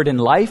comfort in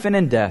life and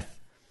in death?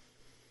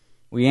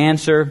 We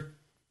answer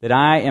that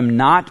I am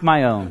not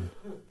my own,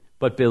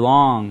 but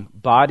belong,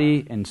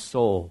 body and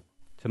soul,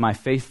 to my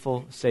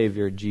faithful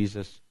Savior,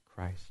 Jesus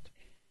Christ.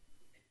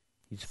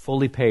 He's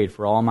fully paid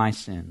for all my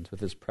sins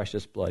with His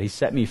precious blood. He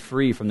set me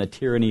free from the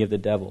tyranny of the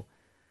devil.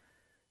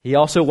 He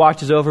also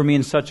watches over me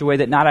in such a way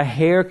that not a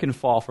hair can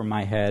fall from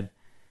my head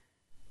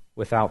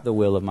without the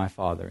will of my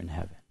Father in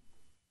heaven.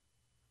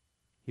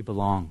 He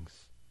belongs.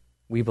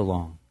 we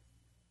belong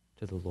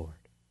to the Lord.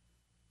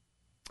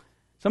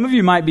 Some of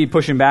you might be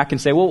pushing back and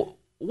say, well,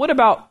 what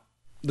about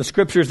the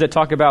scriptures that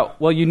talk about,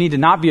 well, you need to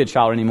not be a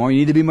child anymore. You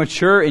need to be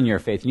mature in your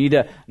faith. You need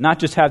to not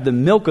just have the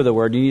milk of the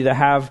word. You need to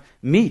have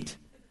meat.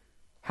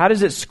 How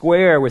does it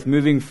square with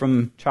moving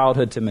from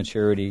childhood to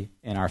maturity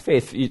in our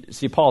faith? You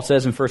see, Paul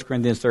says in 1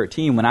 Corinthians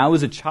 13, when I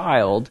was a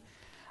child,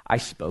 I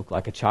spoke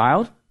like a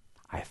child.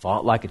 I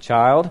thought like a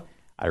child.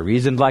 I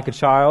reasoned like a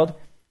child.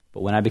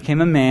 But when I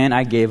became a man,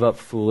 I gave up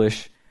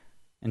foolish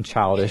and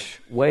childish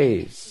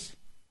ways.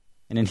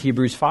 And in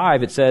Hebrews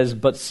 5, it says,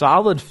 but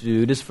solid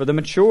food is for the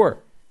mature,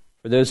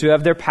 for those who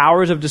have their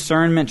powers of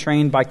discernment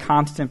trained by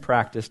constant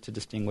practice to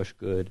distinguish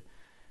good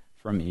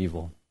from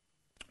evil.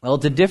 Well,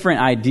 it's a different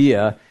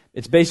idea.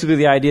 It's basically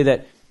the idea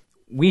that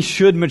we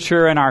should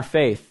mature in our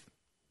faith.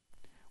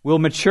 We'll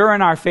mature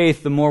in our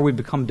faith the more we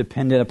become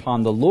dependent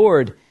upon the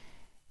Lord,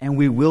 and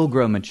we will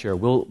grow mature.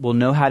 We'll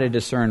know how to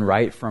discern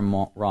right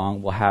from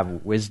wrong. We'll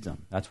have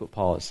wisdom. That's what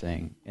Paul is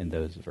saying in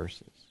those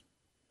verses.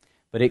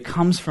 But it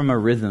comes from a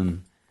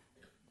rhythm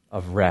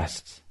of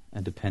rest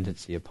and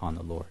dependency upon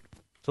the Lord.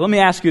 So let me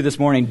ask you this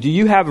morning, do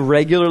you have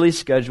regularly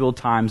scheduled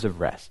times of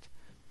rest?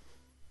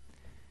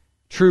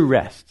 True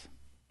rest.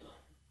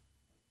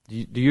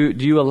 Do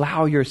you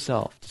allow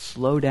yourself to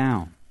slow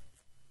down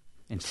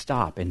and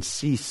stop and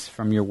cease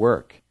from your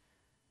work,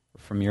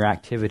 from your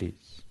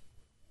activities?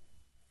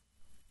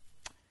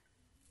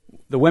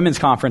 The women's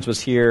conference was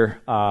here,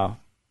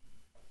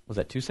 was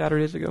that 2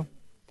 Saturdays ago?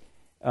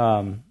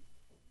 And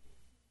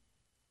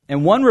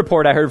one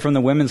report I heard from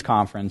the women's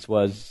conference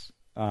was,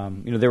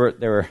 there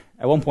were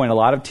at one point a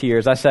lot of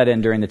tears. I sat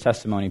in during the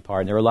testimony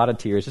part, and there were a lot of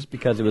tears just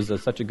because it was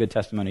such a good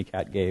testimony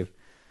Kat gave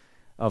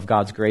of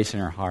God's grace in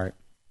her heart.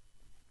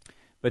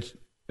 But it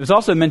was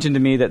also mentioned to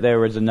me that there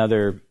was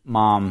another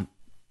mom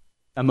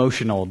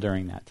emotional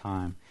during that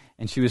time.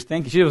 And she was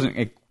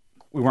thinking,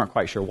 we weren't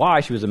quite sure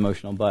why she was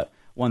emotional, but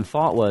one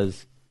thought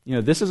was,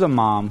 this is a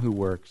mom who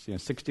works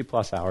 60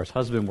 plus hours,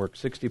 husband works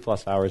 60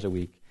 plus hours a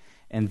week.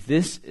 And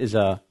this is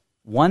a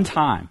one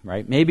time,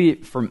 right?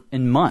 Maybe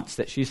in months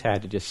that she's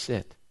had to just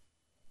sit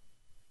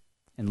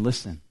and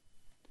listen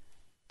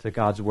to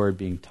God's word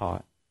being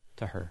taught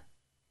to her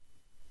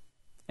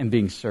and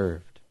being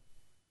served.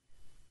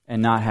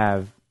 And not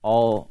have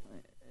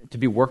to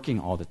be working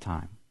all the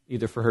time,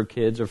 either for her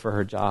kids or for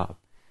her job.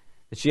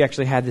 That she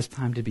actually had this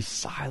time to be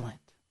silent.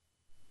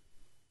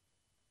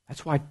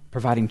 That's why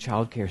providing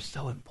childcare is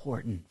so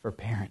important for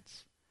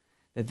parents.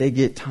 That they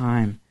get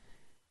time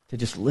to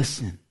just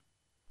listen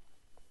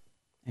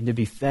and to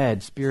be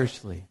fed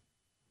spiritually.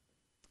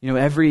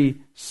 Every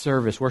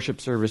service,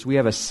 worship service, we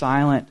have a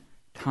silent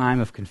time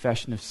of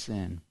confession of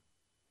sin.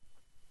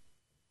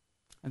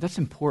 And that's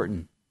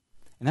important.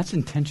 And that's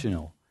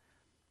intentional.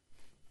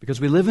 Because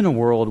we live in a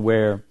world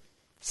where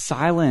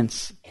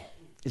silence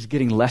is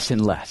getting less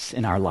and less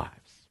in our lives.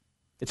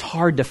 It's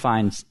hard to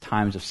find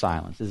times of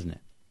silence, isn't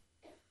it?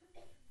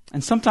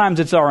 And sometimes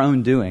it's our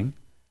own doing,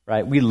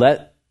 right? We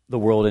let the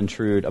world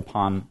intrude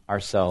upon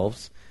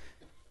ourselves.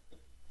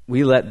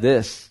 We let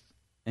this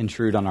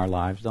intrude on our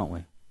lives, don't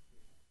we?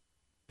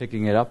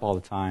 Picking it up all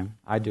the time.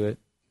 I do it.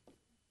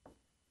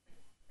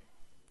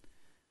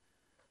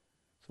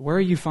 So where are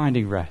you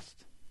finding rest?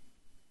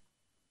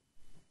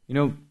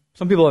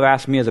 Some people have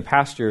asked me as a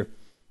pastor,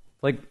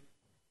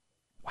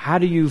 how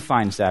do you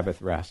find Sabbath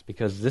rest?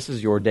 Because this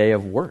is your day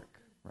of work,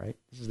 right?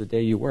 This is the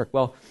day you work.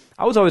 Well,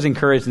 I was always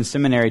encouraged in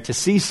seminary to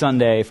see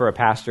Sunday for a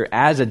pastor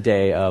as a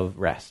day of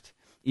rest,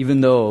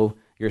 even though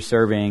you're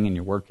serving and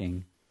you're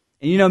working.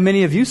 And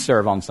many of you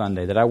serve on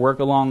Sunday that I work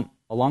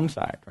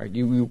alongside, right?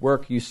 You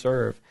work, you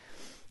serve.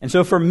 And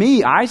so for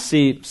me, I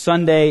see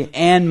Sunday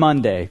and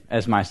Monday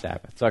as my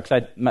Sabbath. So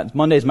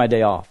Monday's my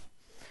day off.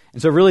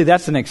 And so really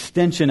that's an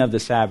extension of the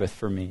Sabbath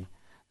for me,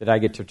 that I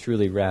get to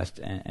truly rest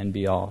and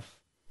be off.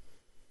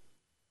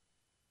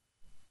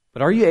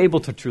 But are you able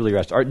to truly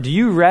rest? Do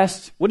you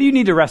rest? What do you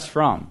need to rest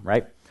from,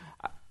 right?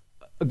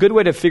 A good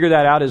way to figure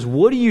that out is,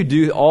 what do you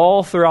do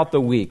all throughout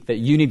the week that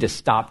you need to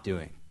stop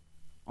doing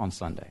on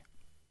Sunday?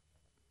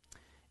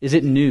 Is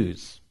it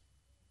news?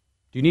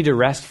 Do you need to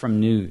rest from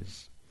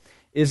news?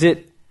 Is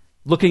it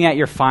looking at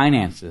your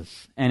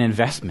finances and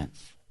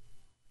investments?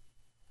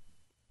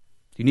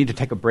 You need to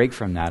take a break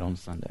from that on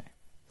Sunday.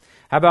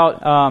 How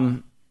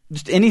about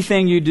just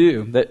anything you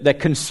do that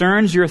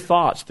concerns your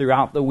thoughts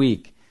throughout the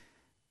week?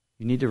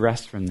 You need to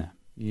rest from them.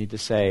 You need to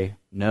say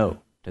no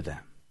to them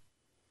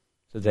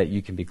so that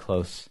you can be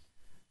close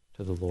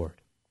to the Lord.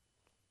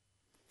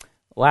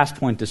 The last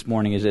point this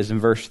morning is in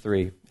verse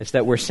 3. It's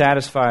that we're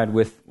satisfied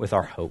with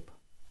our hope.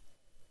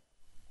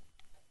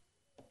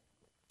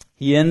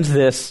 He ends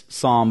this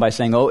psalm by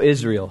saying, O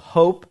Israel,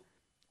 hope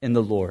in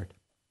the Lord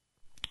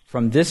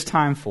from this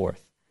time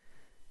forth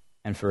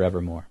and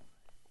forevermore.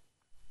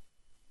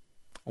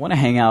 I want to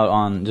hang out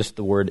on just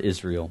the word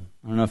Israel.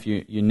 I don't know if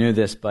you knew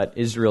this, but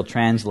Israel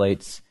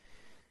translates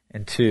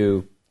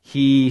into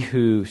he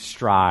who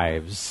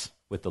strives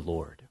with the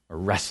Lord, or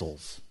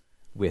wrestles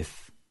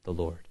with the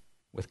Lord,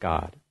 with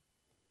God.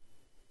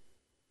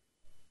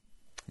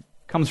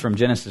 comes from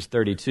Genesis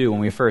 32 when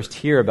we first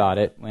hear about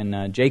it,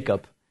 when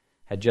Jacob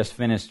had just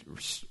finished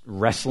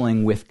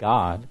wrestling with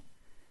God.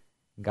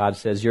 God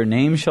says, your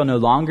name shall no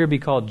longer be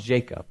called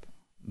Jacob,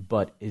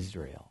 but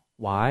Israel.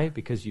 Why?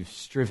 Because you've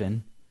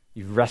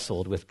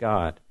wrestled with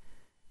God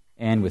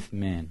and with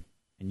men,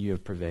 and you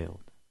have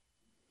prevailed.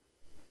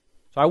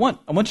 So I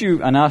want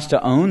you and us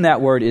to own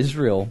that word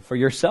Israel for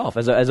yourself.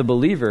 As a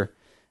believer,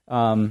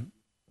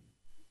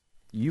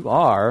 you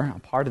are a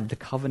part of the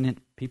covenant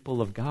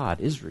people of God,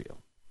 Israel.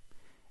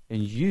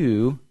 And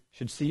you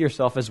should see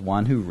yourself as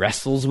one who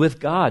wrestles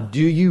with God.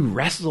 Do you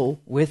wrestle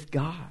with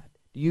God?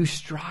 Do you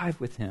strive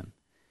with Him?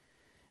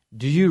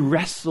 Do you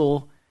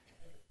wrestle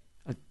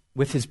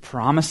with His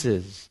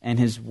promises and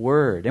His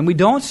word? And we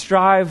don't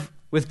strive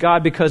with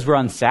God because we're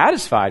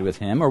unsatisfied with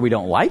Him or we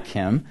don't like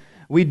Him.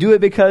 We do it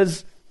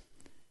because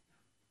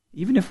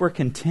even if we're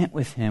content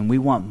with Him, we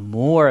want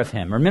more of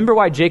Him. Remember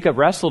why Jacob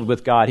wrestled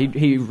with God.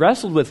 He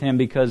wrestled with Him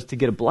because to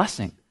get a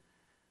blessing,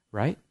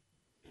 right?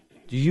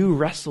 Do you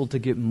wrestle to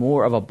get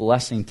more of a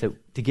blessing, to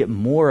get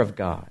more of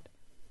God,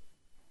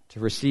 to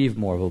receive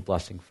more of a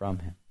blessing from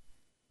Him?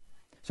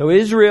 So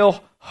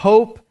Israel,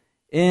 hope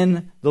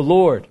in the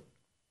Lord.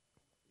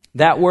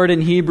 That word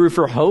in Hebrew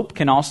for hope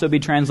can also be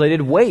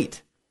translated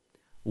wait.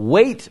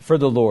 Wait for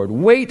the Lord.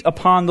 Wait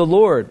upon the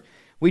Lord.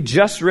 We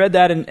just read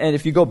that, and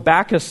if you go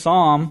back to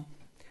Psalm,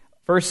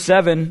 verse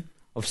 7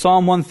 of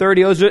Psalm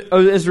 130, O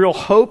Israel,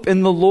 hope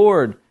in the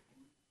Lord.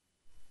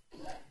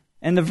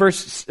 And the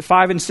verse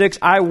 5 and 6,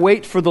 I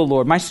wait for the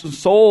Lord. My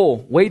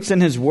soul waits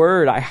in His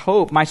word. I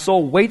hope. My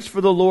soul waits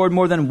for the Lord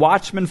more than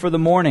watchmen for the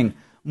morning.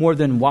 More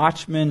than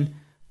watchmen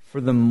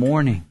for the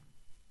morning.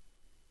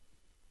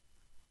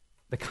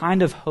 The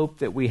kind of hope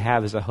that we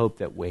have is a hope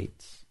that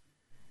waits.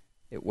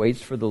 It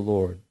waits for the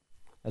Lord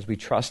as we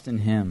trust in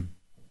Him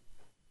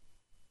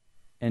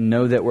and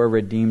know that we're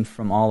redeemed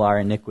from all our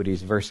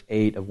iniquities. Verse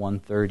 8 of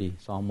 130,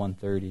 Psalm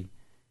 130.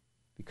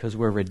 Because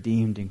we're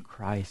redeemed in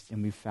Christ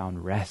and we've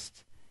found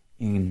rest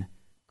in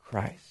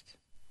Christ.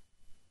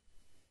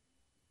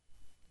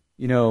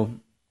 You know,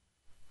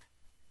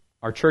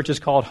 our church is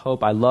called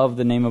Hope. I love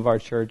the name of our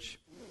church.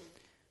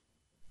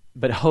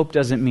 But hope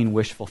doesn't mean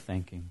wishful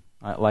thinking.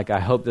 Like, I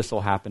hope this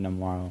will happen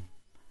tomorrow.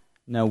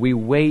 No, we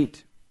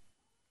wait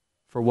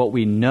for what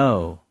we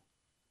know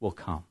will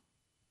come.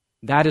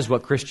 That is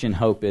what Christian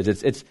hope is.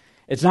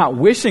 It's not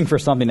wishing for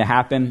something to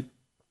happen.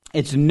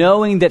 It's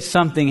knowing that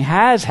something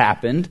has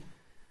happened,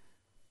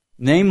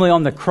 namely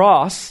on the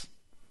cross,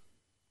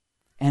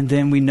 and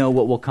then we know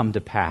what will come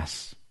to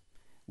pass.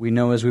 We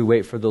know as we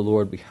wait for the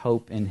Lord, we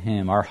hope in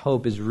Him. Our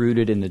hope is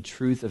rooted in the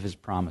truth of His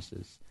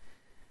promises,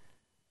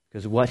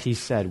 because what He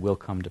said will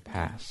come to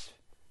pass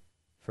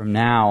from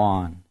now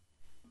on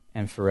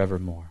and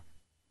forevermore.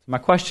 So my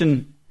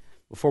question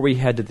before we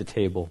head to the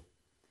table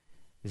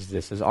is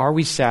this: are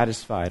we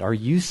satisfied? Are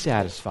you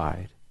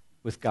satisfied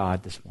with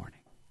God this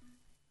morning?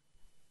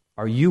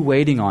 Are you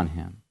waiting on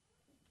Him?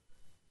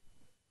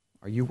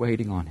 Are you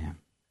waiting on Him?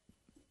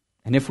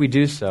 And if we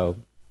do so,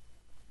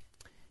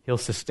 He'll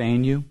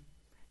sustain you,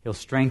 He'll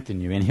strengthen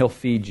you, and He'll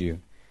feed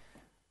you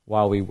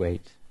while we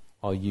wait,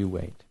 while you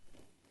wait.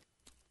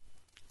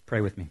 Pray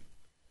with me.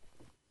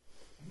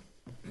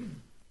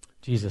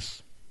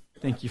 Jesus,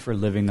 thank You for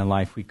living the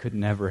life we could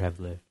never have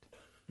lived.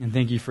 And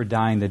thank You for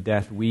dying the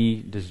death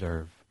we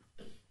deserve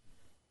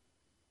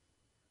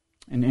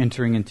and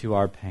entering into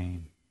our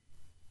pain,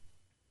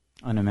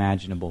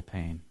 unimaginable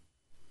pain,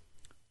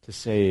 to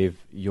save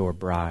Your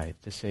bride,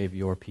 to save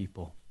Your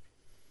people.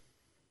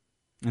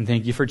 And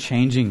thank You for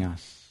changing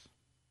us,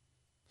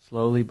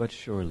 slowly but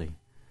surely,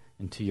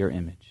 into Your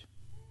image.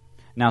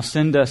 Now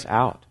send us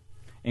out,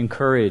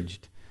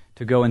 encouraged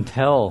to go and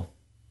tell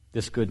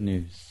this good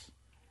news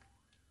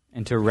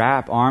and to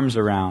wrap arms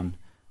around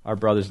our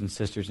brothers and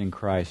sisters in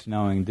Christ,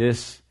 knowing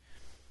this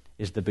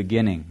is the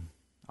beginning.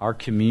 Our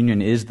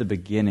communion is the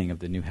beginning of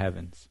the new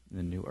heavens and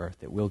the new earth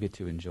that we'll get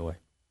to enjoy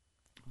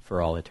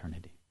for all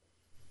eternity.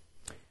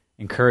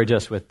 Encourage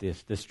us with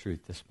this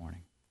truth this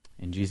morning.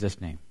 In Jesus'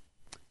 name,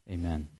 amen.